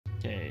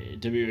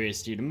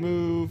WASD to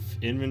move.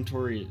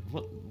 Inventory.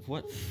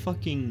 What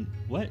fucking...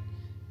 What?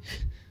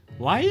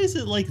 Why is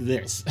it like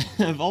this?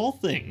 Of all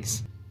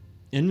things.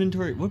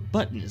 Inventory. What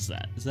button is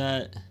that? Is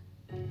that...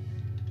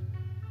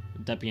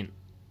 Would that be an...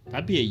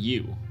 That'd be a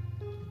U.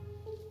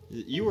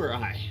 You or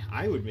I?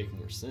 I would make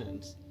more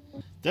sense.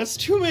 That's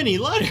too many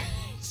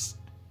letters!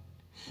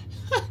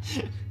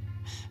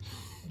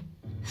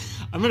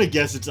 I'm gonna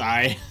guess it's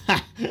I.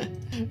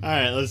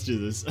 Alright, let's do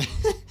this.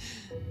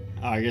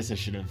 Oh, I guess I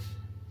should have.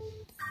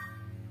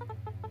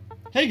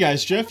 Hey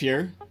guys, Jeff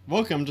here.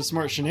 Welcome to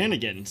Smart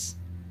Shenanigans.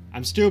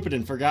 I'm stupid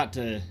and forgot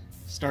to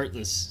start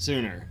this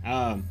sooner.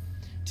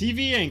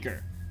 TV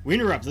anchor. We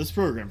interrupt this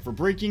program for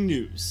breaking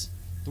news.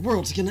 The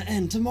world's gonna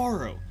end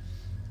tomorrow.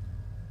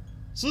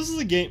 So this is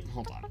a game.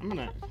 Hold on. I'm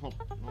gonna hold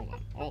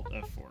on. Alt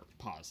F4.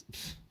 Pause.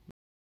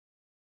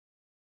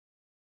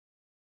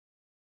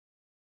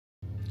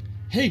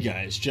 Hey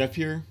guys, Jeff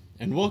here,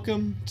 and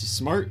welcome to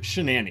Smart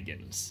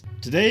Shenanigans.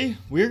 Today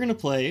we're gonna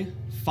play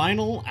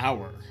Final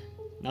Hour.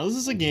 Now this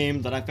is a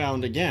game that I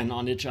found again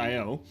on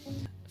itch.io.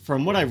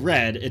 From what I've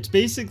read, it's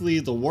basically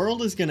the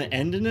world is gonna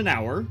end in an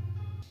hour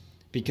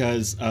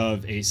because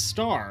of a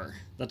star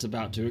that's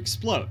about to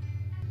explode.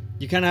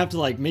 You kind of have to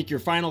like make your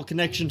final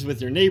connections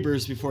with your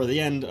neighbors before the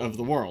end of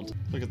the world.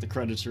 Look at the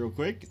credits real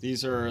quick.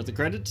 These are the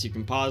credits. You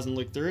can pause and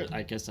look through it.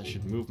 I guess I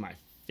should move my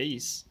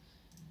face.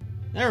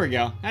 There we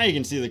go. Now you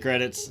can see the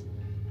credits.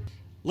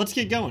 Let's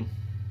get going.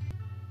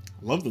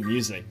 I love the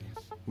music.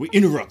 We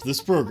interrupt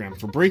this program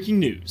for breaking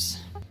news.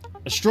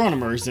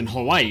 Astronomers in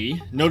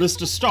Hawaii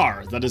noticed a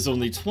star that is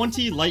only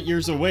 20 light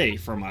years away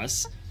from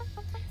us,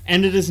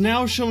 and it is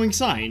now showing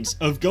signs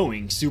of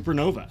going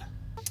supernova.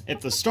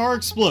 If the star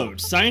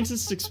explodes,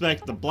 scientists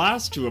expect the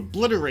blast to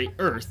obliterate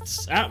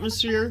Earth's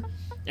atmosphere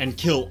and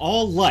kill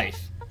all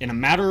life in a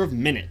matter of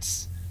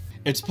minutes.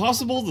 It's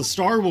possible the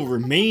star will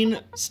remain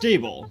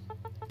stable,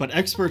 but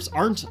experts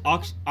aren't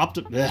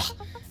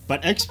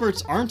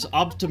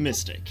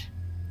optimistic.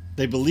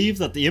 They believe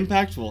that the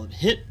impact will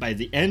hit by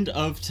the end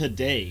of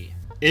today.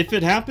 If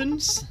it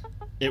happens,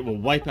 it will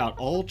wipe out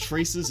all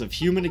traces of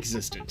human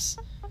existence.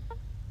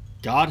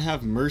 God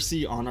have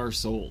mercy on our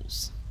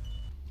souls.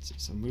 Let's see,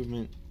 so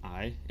movement,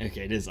 I.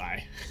 Okay, it is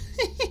I.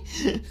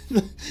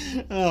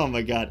 Oh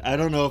my god, I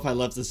don't know if I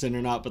left this in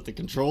or not, but the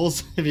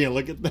controls, if you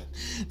look at them,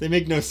 they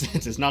make no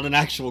sense. It's not an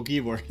actual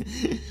keyboard.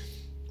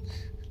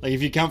 Like,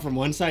 if you count from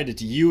one side,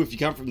 it's U. If you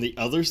count from the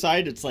other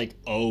side, it's like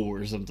O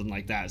or something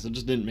like that. So it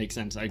just didn't make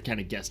sense. I kind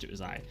of guessed it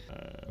was I.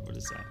 What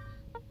is that?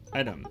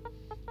 Item.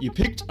 You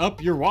picked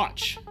up your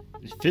watch.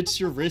 It fits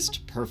your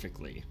wrist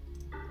perfectly.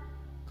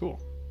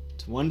 Cool.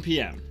 It's 1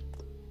 p.m.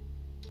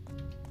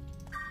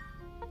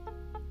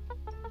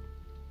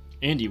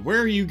 Andy, where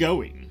are you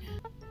going?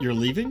 You're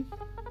leaving?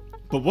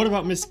 But what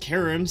about Miss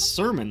Karen's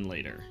sermon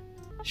later?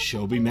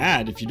 She'll be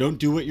mad if you don't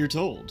do what you're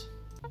told.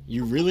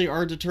 You really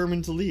are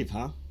determined to leave,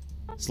 huh?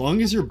 As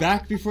long as you're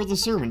back before the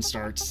sermon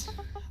starts,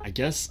 I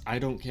guess I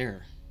don't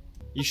care.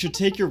 You should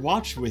take your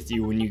watch with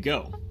you when you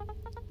go.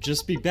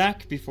 Just be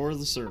back before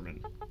the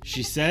sermon.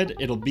 She said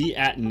it'll be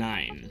at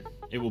 9.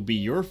 It will be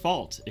your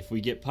fault if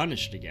we get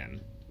punished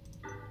again.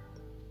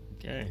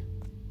 Okay.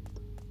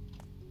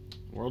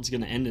 The world's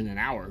gonna end in an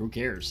hour, who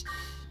cares?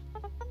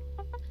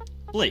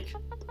 Blake.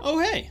 Oh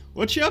hey,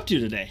 what you up to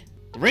today?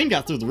 The rain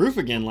got through the roof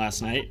again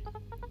last night.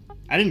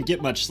 I didn't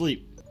get much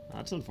sleep.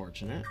 That's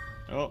unfortunate.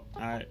 Oh,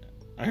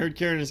 I heard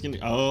Karen is gonna...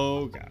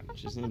 Oh god,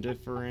 she's no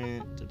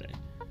different today.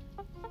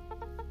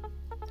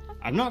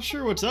 I'm not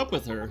sure what's up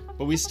with her,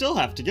 but we still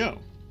have to go.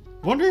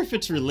 Wonder if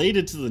it's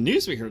related to the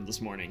news we heard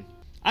this morning.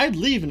 I'd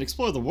leave and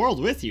explore the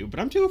world with you, but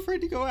I'm too afraid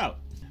to go out.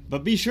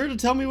 But be sure to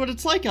tell me what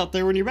it's like out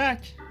there when you're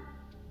back.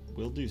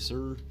 Will do,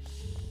 sir.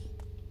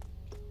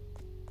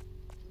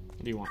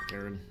 What do you want,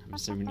 Karen? I'm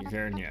assuming you're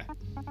Karen, yeah.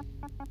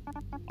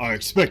 I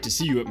expect to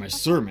see you at my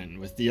sermon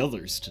with the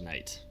others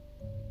tonight.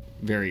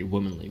 Very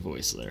womanly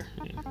voice there,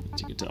 yeah,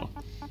 as you can tell.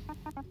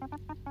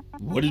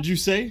 What did you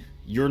say?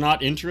 You're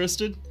not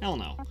interested? Hell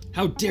no.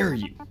 How dare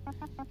you?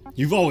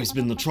 You've always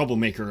been the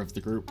troublemaker of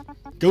the group.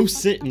 Go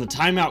sit in the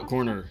timeout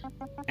corner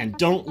and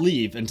don't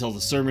leave until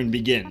the sermon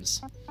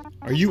begins.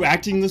 Are you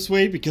acting this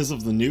way because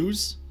of the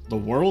news? The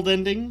world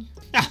ending?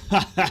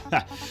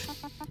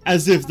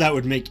 As if that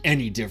would make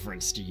any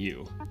difference to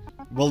you.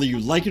 Whether you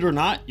like it or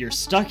not, you're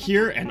stuck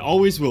here and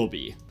always will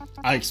be.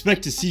 I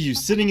expect to see you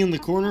sitting in the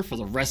corner for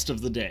the rest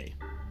of the day.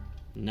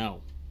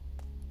 No.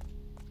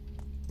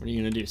 What are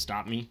you gonna do,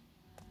 stop me?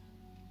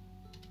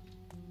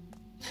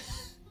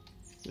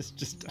 It's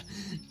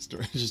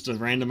just a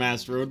random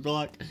ass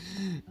roadblock?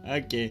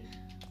 Okay.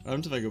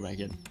 What if I go back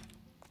in?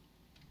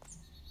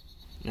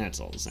 That's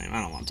all the same.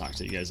 I don't want to talk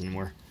to you guys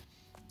anymore.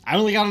 I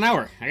only got an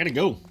hour. I gotta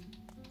go.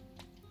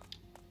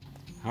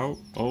 How?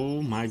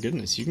 Oh my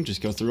goodness. You can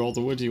just go through all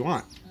the woods you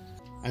want.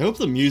 I hope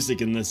the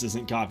music in this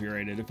isn't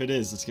copyrighted. If it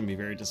is, it's gonna be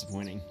very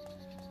disappointing.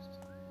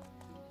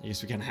 I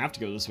guess we kind of have to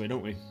go this way,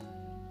 don't we?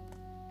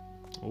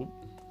 Oh.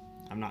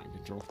 I'm not in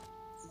control.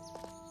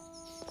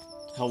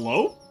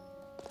 Hello?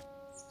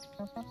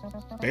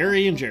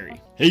 Barry and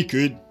Jerry. Hey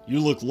kid, you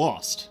look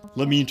lost.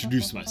 Let me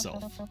introduce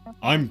myself.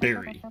 I'm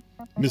Barry,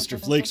 Mr.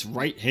 Flake's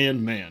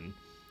right-hand man.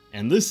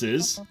 And this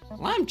is...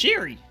 Well, I'm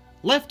Jerry,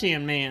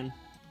 left-hand man.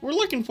 We're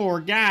looking for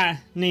a guy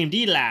named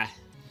Eli.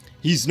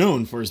 He's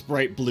known for his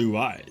bright blue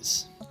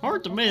eyes.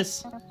 Hard to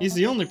miss. He's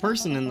the only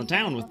person in the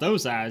town with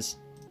those eyes.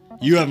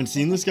 You haven't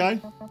seen this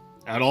guy?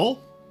 At all?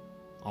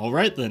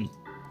 Alright then.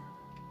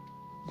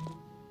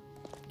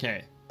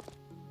 Okay.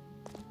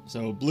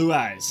 So, blue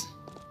eyes.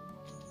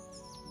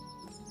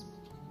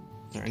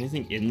 Is there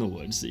anything in the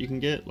woods that you can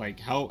get? Like,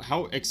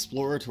 how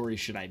exploratory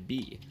should I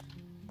be?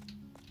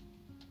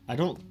 I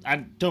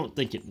don't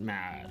think it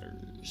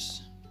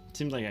matters. It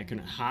seems like I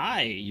couldn't.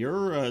 Hi,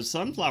 you're a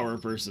sunflower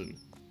person.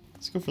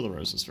 Let's go for the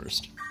roses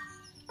first.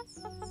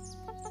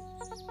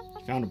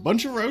 Found a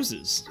bunch of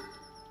roses.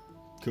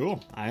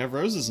 Cool, I have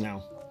roses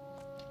now.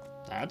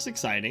 That's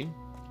exciting.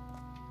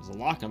 There's a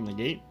lock on the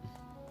gate.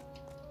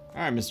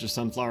 Alright, Mr.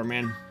 Sunflower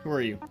Man, who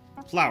are you?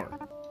 Flower.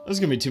 There's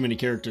gonna be too many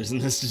characters in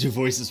this to do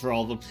voices for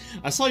all of them.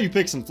 I saw you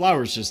pick some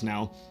flowers just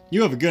now.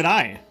 You have a good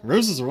eye.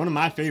 Roses are one of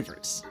my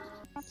favorites.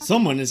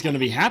 Someone is gonna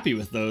be happy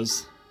with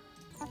those.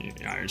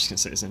 Yeah, you're just gonna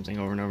say the same thing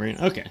over and over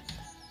again. Okay.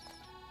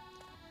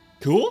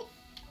 Cool.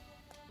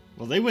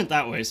 Well, they went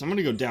that way, so I'm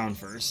gonna go down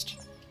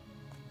first.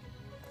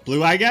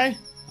 Blue eye guy?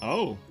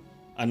 Oh,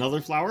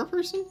 another flower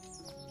person?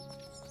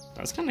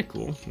 That's kind of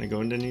cool. Can I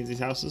go into any of these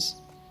houses?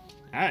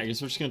 Alright, I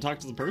guess we're just gonna talk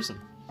to the person.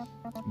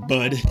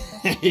 Bud.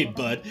 Hey,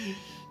 bud.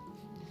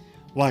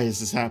 Why is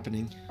this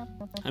happening?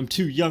 I'm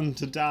too young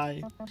to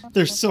die.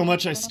 There's so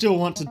much I still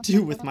want to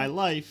do with my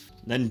life.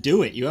 Then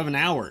do it. You have an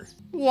hour.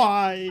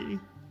 Why?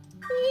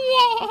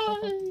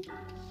 Why?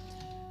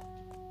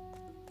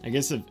 I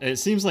guess it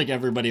seems like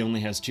everybody only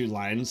has 2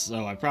 lines,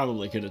 so I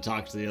probably could have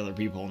talked to the other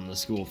people in the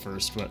school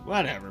first, but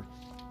whatever.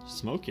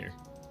 Smoke here.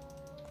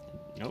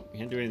 Nope,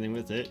 can't do anything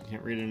with it.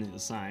 Can't read any of the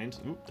signs.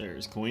 Oop,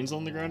 there's coins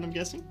on the ground, I'm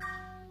guessing.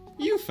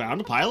 You found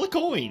a pile of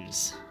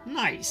coins.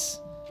 Nice.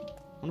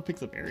 I want to pick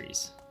the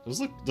berries. Those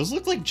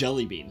look like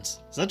jelly beans.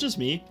 Is that just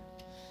me?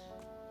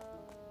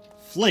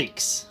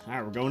 Flakes.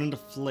 Alright, we're going into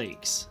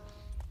flakes.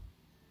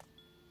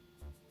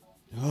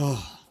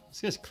 Oh,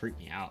 these guys creep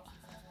me out.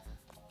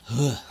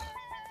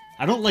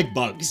 I don't like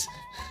bugs.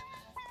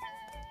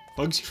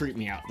 Bugs creep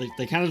me out.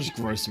 They kind of just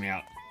gross me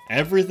out.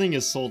 Everything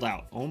is sold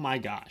out. Oh my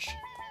gosh.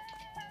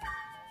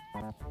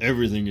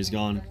 Everything is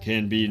gone.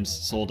 Canned beans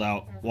sold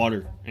out.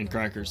 Water and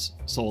crackers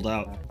sold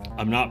out.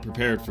 I'm not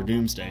prepared for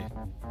doomsday.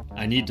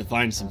 I need to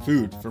find some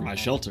food for my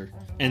shelter.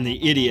 And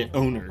the idiot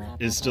owner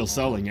is still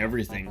selling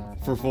everything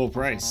for full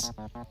price.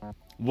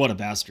 What a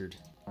bastard.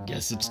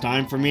 Guess it's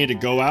time for me to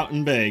go out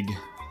and beg.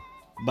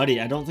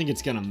 Buddy, I don't think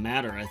it's gonna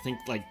matter. I think,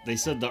 like, they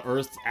said the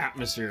Earth's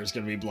atmosphere is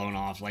gonna be blown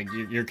off. Like,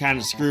 you're kind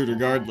of screwed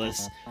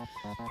regardless.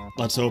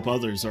 Let's hope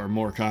others are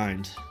more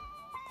kind.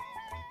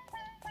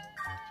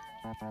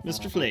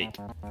 Mr. Flake.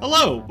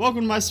 Hello!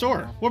 Welcome to my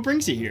store. What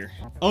brings you here?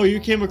 Oh, you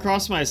came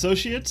across my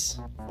associates?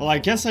 Well, I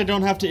guess I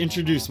don't have to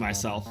introduce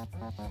myself.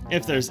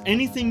 If there's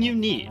anything you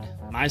need,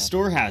 my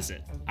store has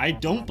it. I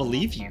don't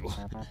believe you.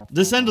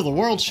 This end of the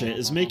world shit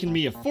is making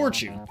me a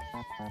fortune.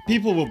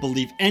 People will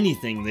believe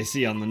anything they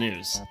see on the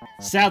news.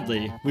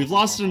 Sadly, we've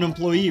lost an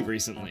employee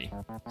recently,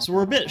 so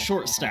we're a bit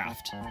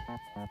short-staffed.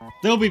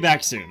 They'll be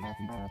back soon,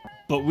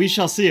 but we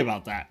shall see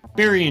about that.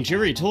 Barry and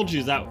Jerry told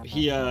you that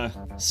he,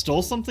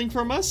 stole something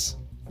from us?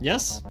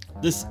 Yes?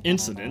 This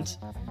incident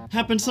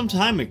happened some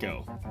time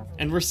ago,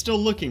 and we're still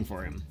looking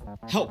for him.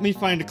 Help me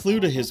find a clue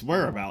to his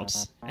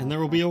whereabouts, and there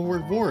will be a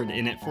reward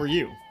in it for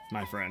you,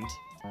 my friend.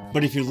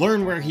 But if you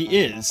learn where he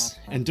is,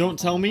 and don't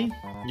tell me,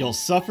 you'll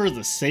suffer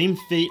the same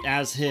fate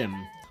as him.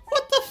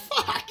 What the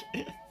fuck?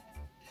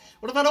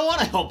 What if I don't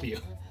want to help you?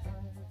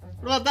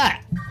 What about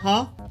that?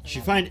 Huh? If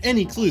you find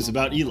any clues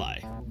about Eli,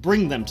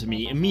 bring them to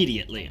me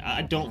immediately.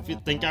 I don't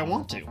think I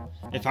want to.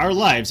 If our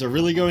lives are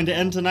really going to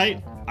end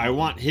tonight, I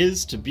want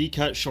his to be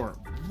cut short.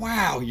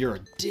 Wow, you're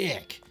a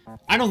dick.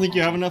 I don't think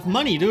you have enough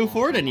money to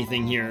afford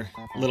anything here,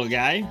 little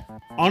guy.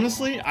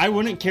 Honestly, I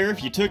wouldn't care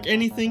if you took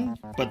anything,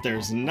 but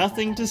there's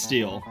nothing to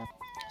steal.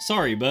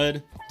 Sorry,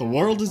 bud. The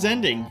world is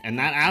ending, and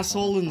that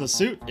asshole in the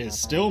suit is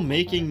still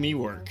making me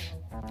work.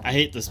 I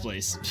hate this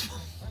place.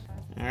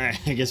 Alright,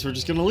 I guess we're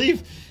just gonna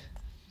leave.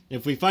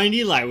 If we find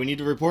Eli, we need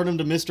to report him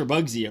to Mr.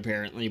 Bugsy,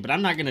 apparently, but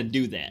I'm not gonna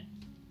do that.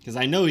 Because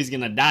I know he's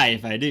gonna die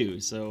if I do,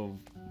 so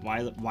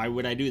why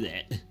would I do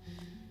that?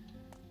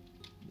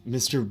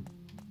 Mr.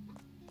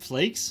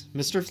 Flakes?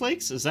 Mr.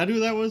 Flakes? Is that who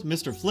that was?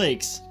 Mr.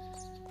 Flakes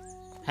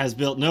has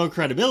built no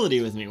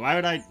credibility with me. Why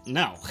would I?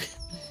 No.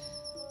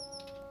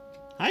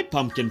 Hi,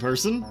 pumpkin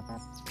person.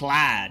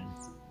 Clyde.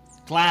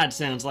 Clyde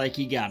sounds like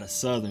he got a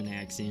southern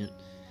accent.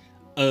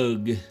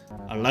 Ugh.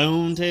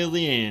 Alone till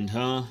the end,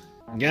 huh?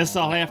 Guess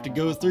I'll have to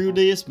go through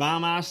this by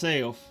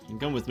myself. You can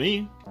come with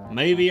me.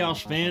 Maybe I'll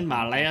spend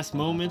my last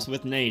moments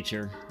with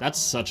nature. That's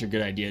such a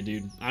good idea,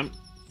 dude. You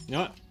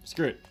know what?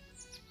 Screw it.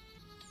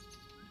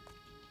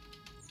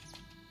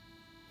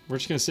 We're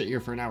just gonna sit here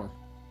for an hour.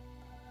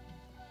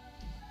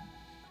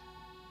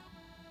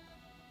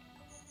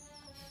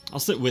 I'll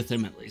sit with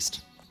him at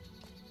least.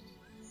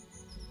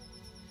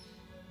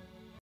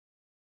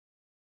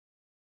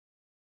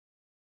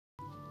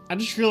 I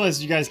just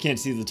realized you guys can't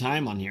see the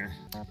time on here.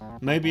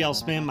 Maybe I'll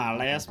spend my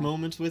last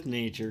moments with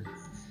nature.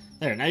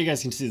 There, now you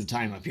guys can see the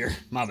time up here.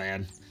 My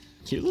bad.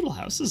 Cute little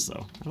houses,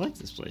 though. I like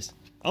this place.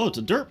 Oh, it's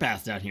a dirt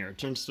path down here. It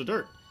turns to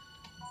dirt.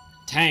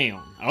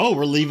 Town. Oh,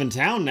 we're leaving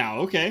town now.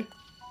 Okay.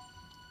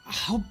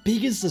 How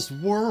big is this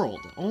world?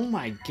 Oh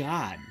my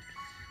god.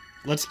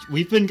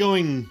 We've been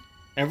going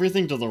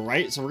everything to the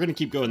right, so we're gonna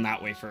keep going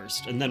that way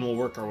first, and then we'll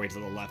work our way to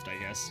the left, I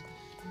guess.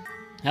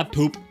 Have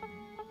poop.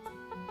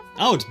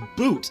 Oh, it's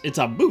boot. It's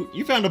a boot.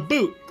 You found a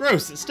boot.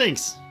 Gross, it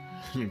stinks.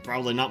 I mean,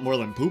 probably not more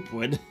than poop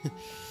would.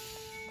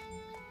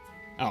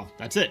 Oh,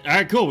 that's it.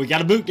 Alright, cool. We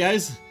got a boot,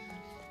 guys.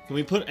 Can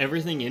we put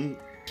everything in?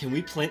 Can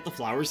we plant the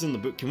flowers in the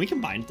boot? Can we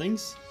combine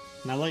things?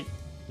 Can I, like...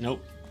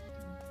 Nope.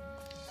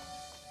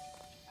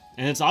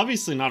 And it's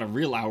obviously not a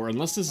real hour,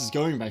 unless this is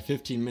going by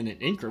 15-minute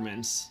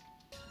increments.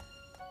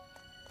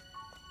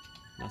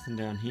 Nothing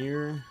down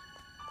here.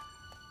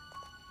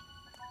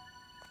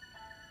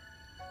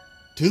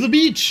 To the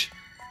beach!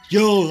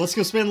 Yo, let's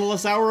go spend the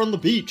last hour on the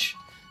beach.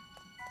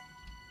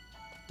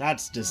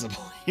 That's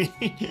disappointing.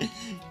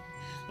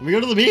 Let me go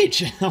to the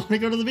beach. I want to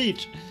go to the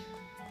beach.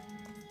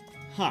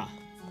 Huh.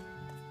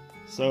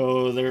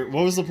 So,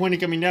 what was the point of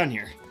coming down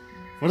here?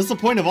 What is the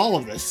point of all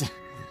of this?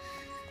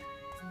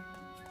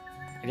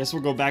 I guess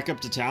we'll go back up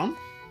to town.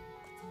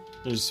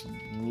 There's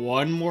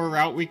one more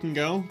route we can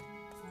go.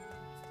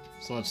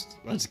 So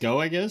let's go,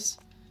 I guess.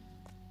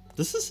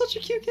 This is such a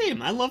cute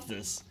game. I love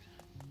this.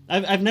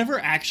 I've never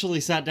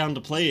actually sat down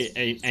to play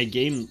a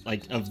game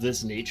like of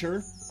this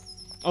nature.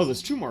 Oh,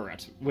 there's two more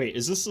routes. Wait,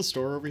 is this the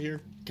store over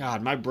here?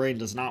 God, my brain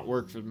does not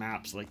work for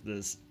maps like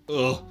this.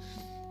 Ugh.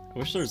 I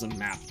wish there was a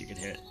map you could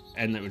hit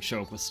and that would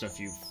show up with stuff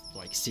you've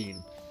like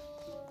seen.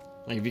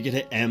 Like if you could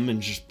hit M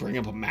and just bring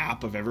up a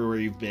map of everywhere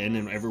you've been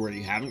and everywhere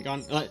you haven't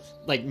gone.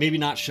 Like maybe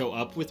not show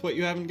up with what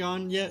you haven't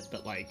gone yet,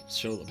 but like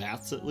show the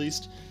paths at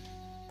least.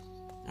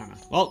 I don't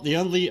know. Well, the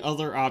only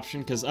other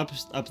option, because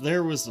up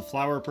there was the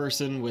flower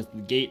person with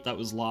the gate that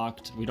was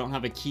locked. We don't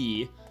have a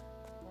key.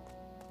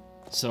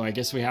 So I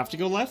guess we have to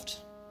go left?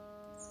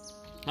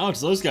 Oh,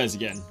 it's those guys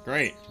again.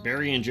 Great.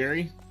 Barry and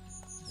Jerry.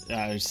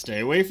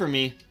 Stay away from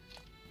me.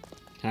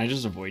 Can I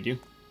just avoid you?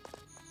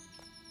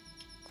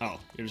 Oh,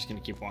 you're just gonna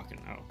keep walking.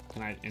 Oh,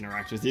 can I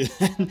interact with you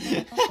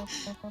then?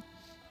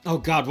 Oh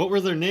god, what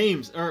were their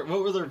names? Or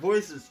what were their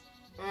voices?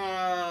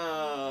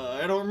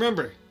 I don't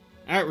remember.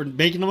 Alright, we're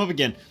making them up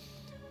again.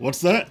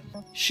 What's that?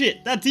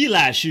 Shit, that's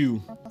Eli's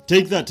shoe.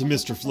 Take that to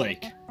Mr.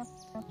 Flake.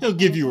 He'll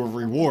give you a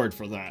reward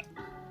for that.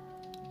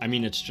 I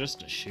mean, it's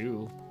just a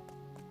shoe.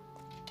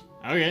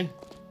 Okay.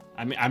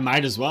 I mean, I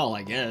might as well,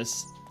 I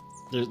guess.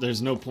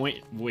 There's no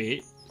point.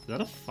 Wait, is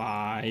that a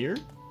fire?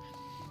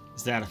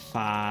 Is that a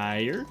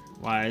fire?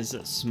 Why is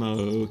it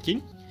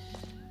smoking?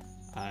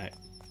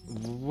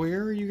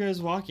 Where are you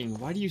guys walking?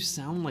 Why do you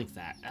sound like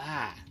that?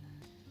 Ah.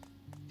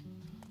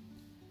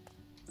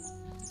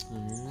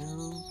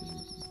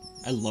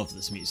 I love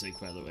this music,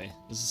 by the way.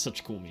 This is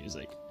such cool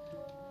music.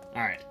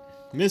 Alright.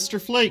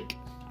 Mr. Flake,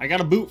 I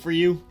got a boot for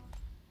you.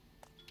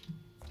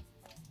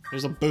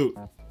 There's a boot.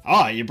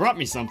 Ah, you brought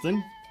me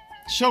something.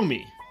 Show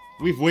me.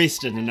 We've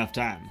wasted enough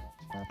time.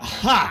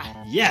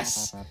 Aha!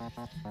 Yes!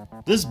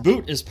 This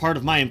boot is part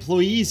of my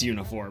employee's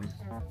uniform.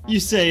 You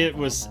say it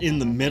was in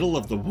the middle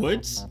of the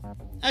woods?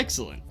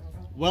 Excellent.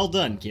 Well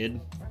done,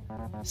 kid.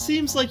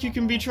 Seems like you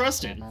can be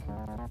trusted.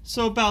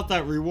 So about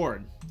that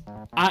reward.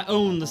 I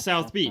own the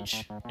South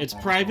Beach. It's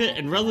private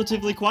and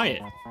relatively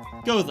quiet.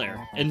 Go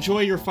there. Enjoy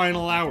your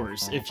final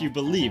hours, if you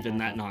believe in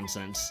that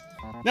nonsense.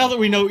 Now that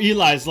we know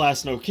Eli's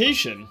last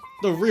location,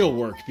 the real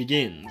work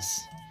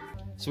begins.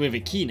 So we have a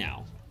key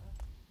now.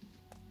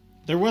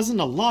 There wasn't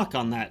a lock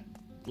on that,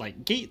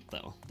 like, gate,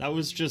 though. That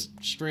was just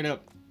straight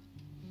up...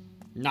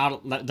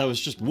 that was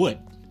just wood.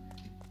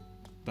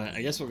 But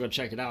I guess we'll go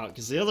check it out,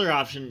 because the other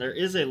option, there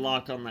is a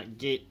lock on that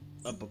gate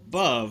up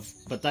above,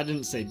 but that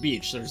didn't say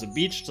beach. There's a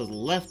beach to the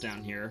left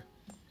down here.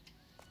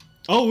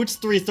 Oh, it's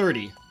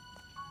 3:30.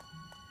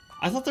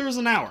 I thought there was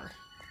an hour.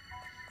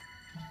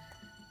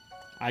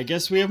 I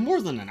guess we have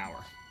more than an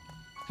hour.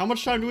 How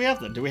much time do we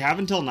have then? Do we have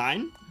until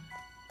 9?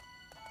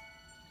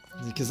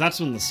 Because that's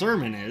when the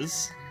sermon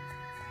is.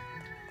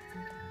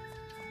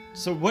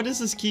 So what is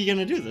this key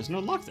gonna do? There's no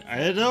lock there.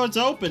 I know it's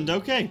opened,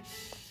 okay.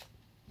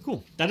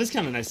 Cool. That is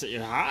kind of nice that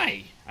you're...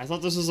 Hi! I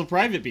thought this was a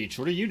private beach.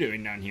 What are you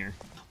doing down here?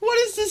 What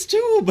is this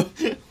tube?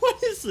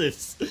 What is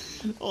this?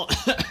 Oh.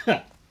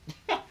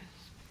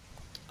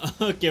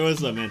 Okay,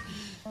 what's up, man?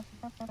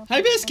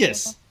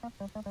 Hibiscus!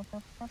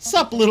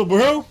 Sup, little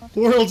bro?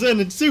 World's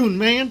ending soon,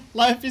 man.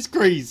 Life is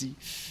crazy.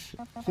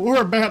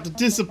 We're about to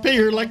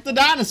disappear like the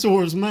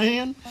dinosaurs,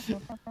 man.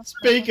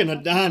 Speaking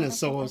of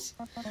dinosaurs,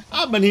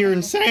 I've been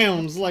hearing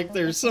sounds like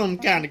there's some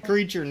kind of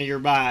creature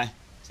nearby.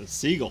 It's a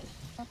seagull.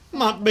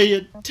 Might be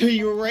a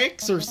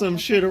T-Rex or some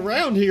shit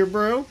around here,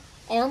 bro.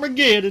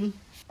 Armageddon.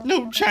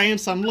 No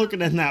chance I'm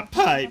looking in that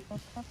pipe.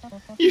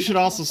 You should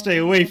also stay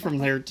away from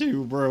there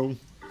too, bro.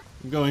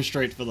 I'm going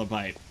straight for the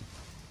pipe.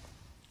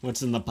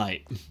 What's in the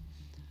pipe?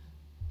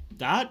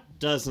 That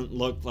doesn't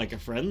look like a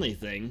friendly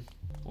thing.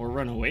 or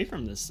run away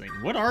from this thing.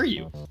 What are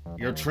you?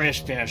 You're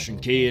trespassing,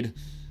 kid.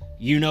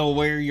 You know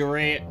where you're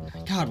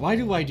at? God, why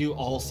do I do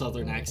all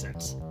southern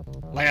accents?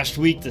 Last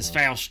week, this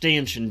foul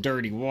stench and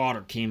dirty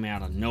water came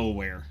out of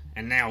nowhere.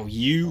 And now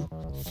you?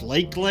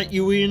 Flake let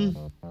you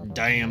in?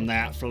 Damn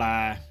that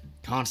fly.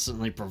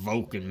 Constantly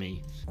provoking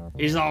me.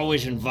 He's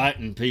always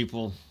inviting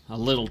people a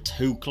little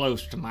too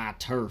close to my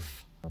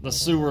turf. The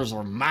sewers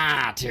are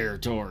my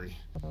territory.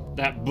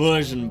 That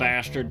buzzing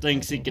bastard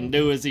thinks he can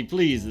do as he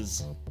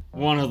pleases.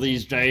 One of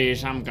these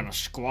days, I'm gonna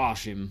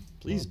squash him.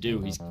 Please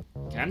do, he's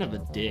kind of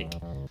a dick.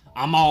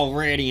 I'm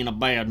already in a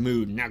bad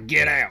mood, now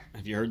get out!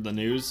 Have you heard the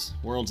news?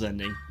 World's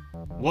ending.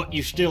 What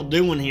you still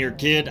doing here,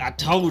 kid? I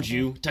told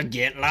you to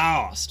get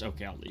lost!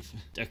 Okay, I'll leave.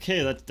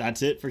 Okay,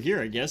 that's it for here,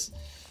 I guess.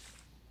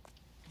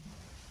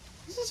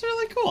 This is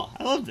really cool.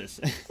 I love this.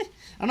 I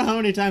don't know how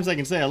many times I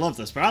can say I love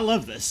this, but I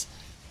love this.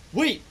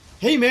 Wait!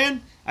 Hey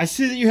man! I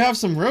see that you have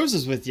some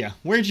roses with you.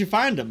 Where'd you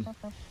find them?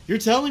 You're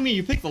telling me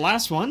you picked the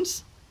last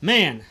ones?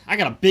 Man, I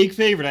got a big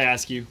favor to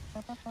ask you.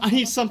 I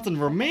need something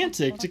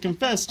romantic to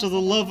confess to the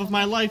love of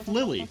my life,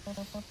 Lily.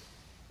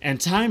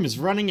 And time is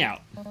running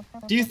out.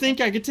 Do you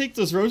think I could take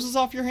those roses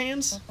off your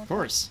hands? Of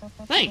course.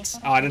 Thanks.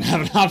 Oh, I didn't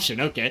have an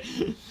option. Okay.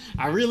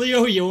 I really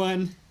owe you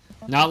one.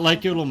 Not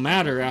like it'll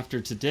matter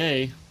after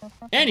today.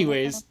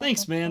 Anyways,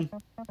 thanks, man.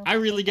 I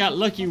really got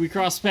lucky we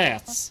crossed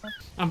paths.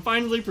 I'm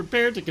finally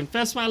prepared to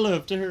confess my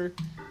love to her.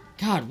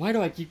 God, why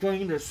do I keep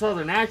going into a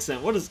southern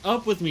accent? What is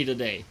up with me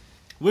today?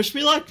 Wish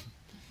me luck.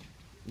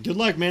 Good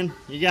luck, man.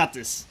 You got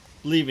this.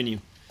 Believe in you.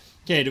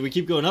 Okay, do we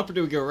keep going up or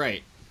do we go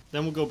right?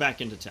 Then we'll go back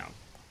into town.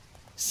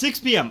 6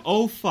 p.m.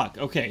 Oh, fuck.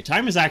 Okay,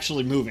 time is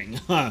actually moving.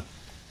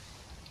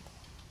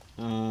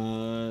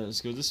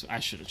 Let's go this way. I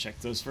should have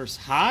checked those first.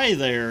 Hi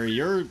there.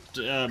 You're,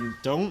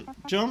 don't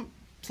jump,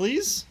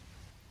 please?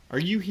 Are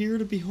you here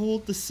to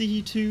behold the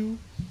sea, too?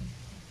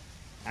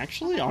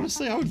 Actually,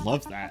 honestly, I would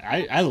love that.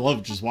 I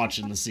love just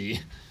watching the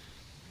sea.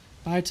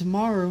 By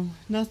tomorrow,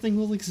 nothing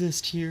will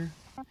exist here.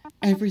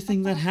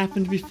 Everything that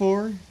happened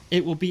before,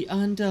 it will be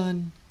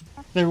undone.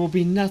 There will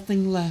be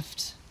nothing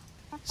left.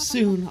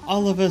 Soon,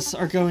 all of us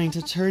are going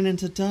to turn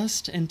into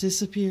dust and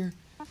disappear.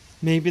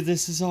 Maybe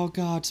this is all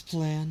God's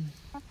plan.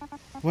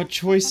 What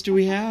choice do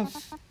we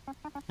have?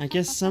 I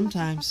guess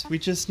sometimes we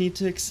just need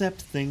to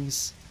accept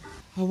things.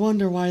 I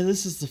wonder why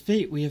this is the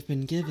fate we have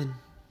been given.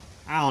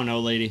 I don't know,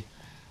 lady.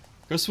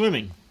 Go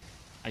swimming.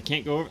 I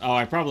can't go over. Oh,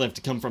 I probably have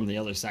to come from the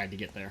other side to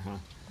get there, huh?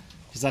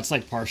 Because that's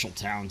like partial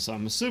town, so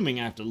I'm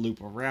assuming I have to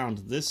loop around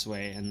this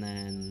way, and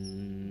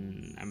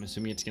then I'm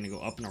assuming it's going to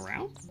go up and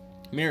around?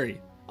 Mary.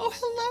 Oh,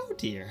 hello,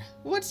 dear.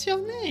 What's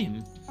your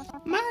name?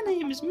 My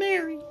name is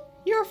Mary.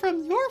 You're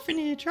from the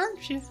orphanage,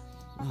 aren't you?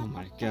 Oh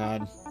my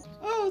god.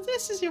 Oh,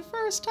 this is your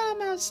first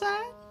time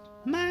outside?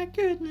 My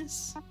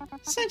goodness.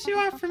 Since you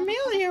are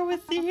familiar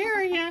with the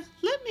area,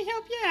 let me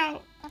help you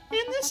out.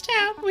 In this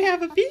town, we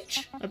have a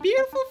beach, a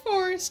beautiful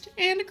forest,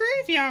 and a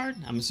graveyard.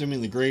 I'm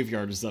assuming the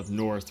graveyard is up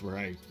north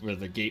where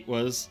the gate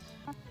was.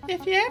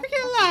 If you ever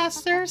get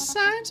lost, there are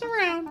signs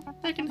around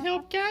that can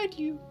help guide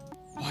you.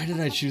 Why did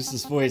I choose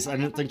this voice? I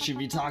didn't think she'd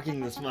be talking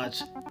this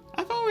much.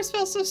 I've always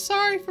felt so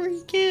sorry for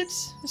you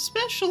kids,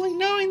 especially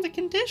knowing the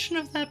condition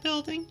of that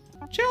building.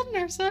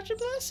 Children are such a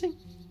blessing.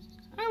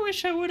 I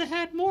wish I would have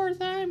had more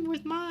time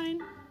with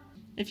mine.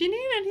 If you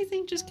need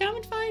anything, just come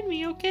and find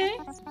me, okay?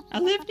 I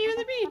live near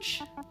the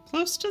beach,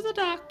 close to the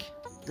dock.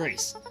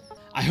 Grace,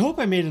 I hope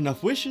I made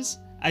enough wishes.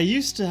 I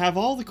used to have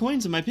all the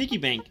coins in my piggy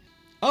bank.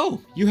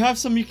 Oh, you have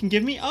some you can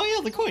give me? Oh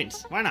yeah, the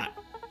coins. Why not?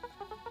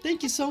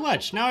 Thank you so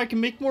much. Now I can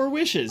make more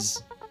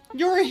wishes.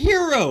 You're a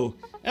hero!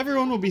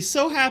 Everyone will be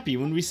so happy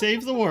when we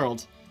save the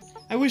world.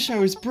 I wish I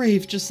was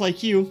brave just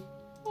like you.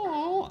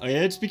 Oh,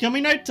 it's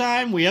becoming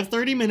nighttime. We have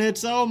 30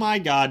 minutes. Oh my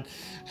god.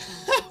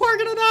 We're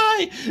gonna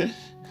die!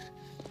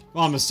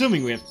 Well, I'm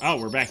assuming we have... Oh,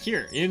 we're back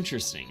here.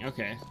 Interesting.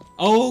 Okay.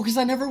 Oh, because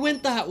I never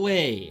went that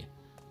way.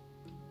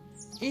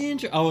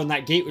 Oh, and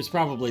that gate was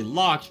probably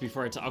locked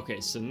before I...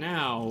 Okay, so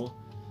now...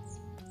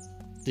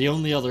 The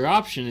only other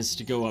option is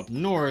to go up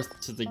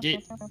north to the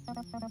gate.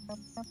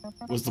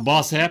 Was the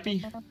boss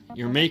happy?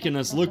 You're making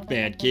us look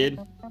bad, kid.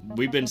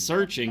 We've been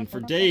searching for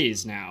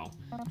days now.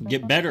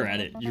 Get better at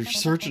it. You're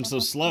searching so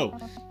slow.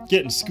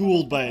 Getting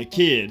schooled by a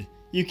kid.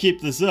 You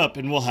keep this up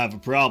and we'll have a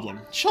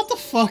problem. Shut the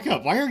fuck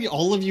up. Why are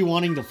all of you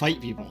wanting to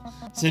fight people?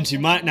 Since you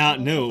might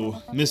not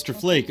know, Mr.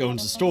 Flake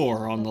owns a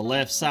store on the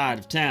left side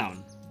of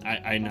town.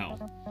 I know.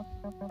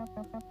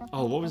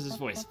 Oh, what was his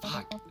voice?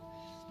 Fuck.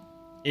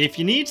 If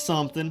you need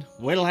something,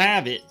 we'll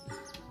have it.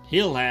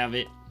 He'll have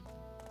it.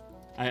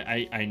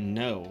 I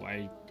know.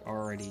 I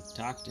already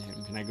talked to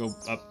him. Can I go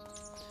up?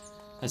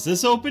 Has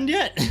this opened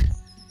yet?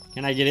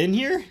 Can I get in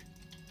here?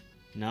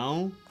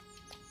 No?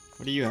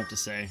 What do you have to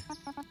say?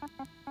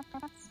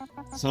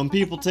 Some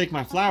people take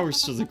my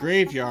flowers to the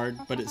graveyard,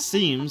 but it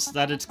seems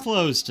that it's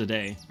closed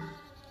today.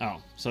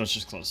 Oh, so it's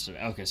just closed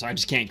today. Okay, so I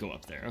just can't go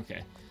up there.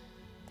 Okay.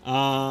 What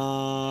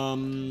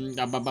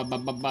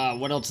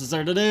else is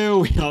there to do?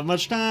 We don't have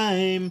much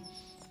time.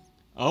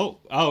 Oh,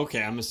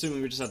 okay. I'm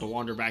assuming we just have to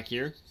wander back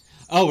here.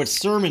 Oh, it's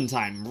sermon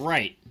time.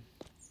 Right.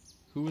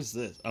 Who is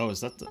this? Oh,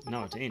 is that the...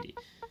 No, it's Andy.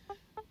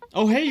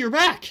 Oh, hey, you're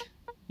back!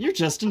 You're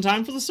just in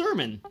time for the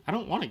sermon. I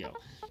don't want to go.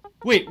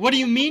 Wait, what do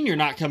you mean you're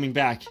not coming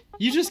back?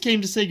 You just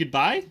came to say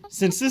goodbye?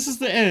 Since this is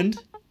the end,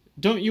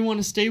 don't you want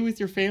to stay with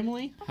your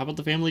family? How about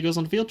the family goes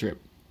on a field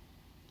trip?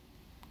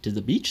 To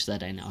the beach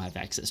that I now have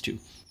access to.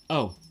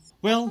 Oh,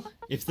 well,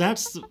 if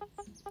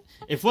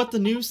what the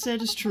news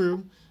said is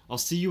true, I'll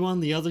see you on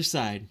the other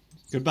side.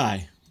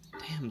 Goodbye.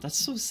 Damn, that's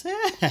so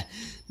sad.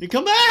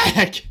 Come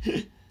back!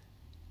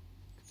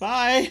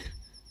 Bye.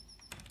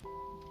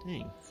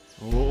 Dang.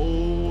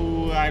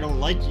 Oh, I don't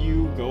like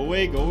you. Go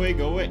away, go away,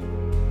 go away.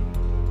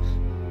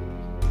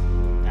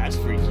 That's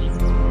freaky.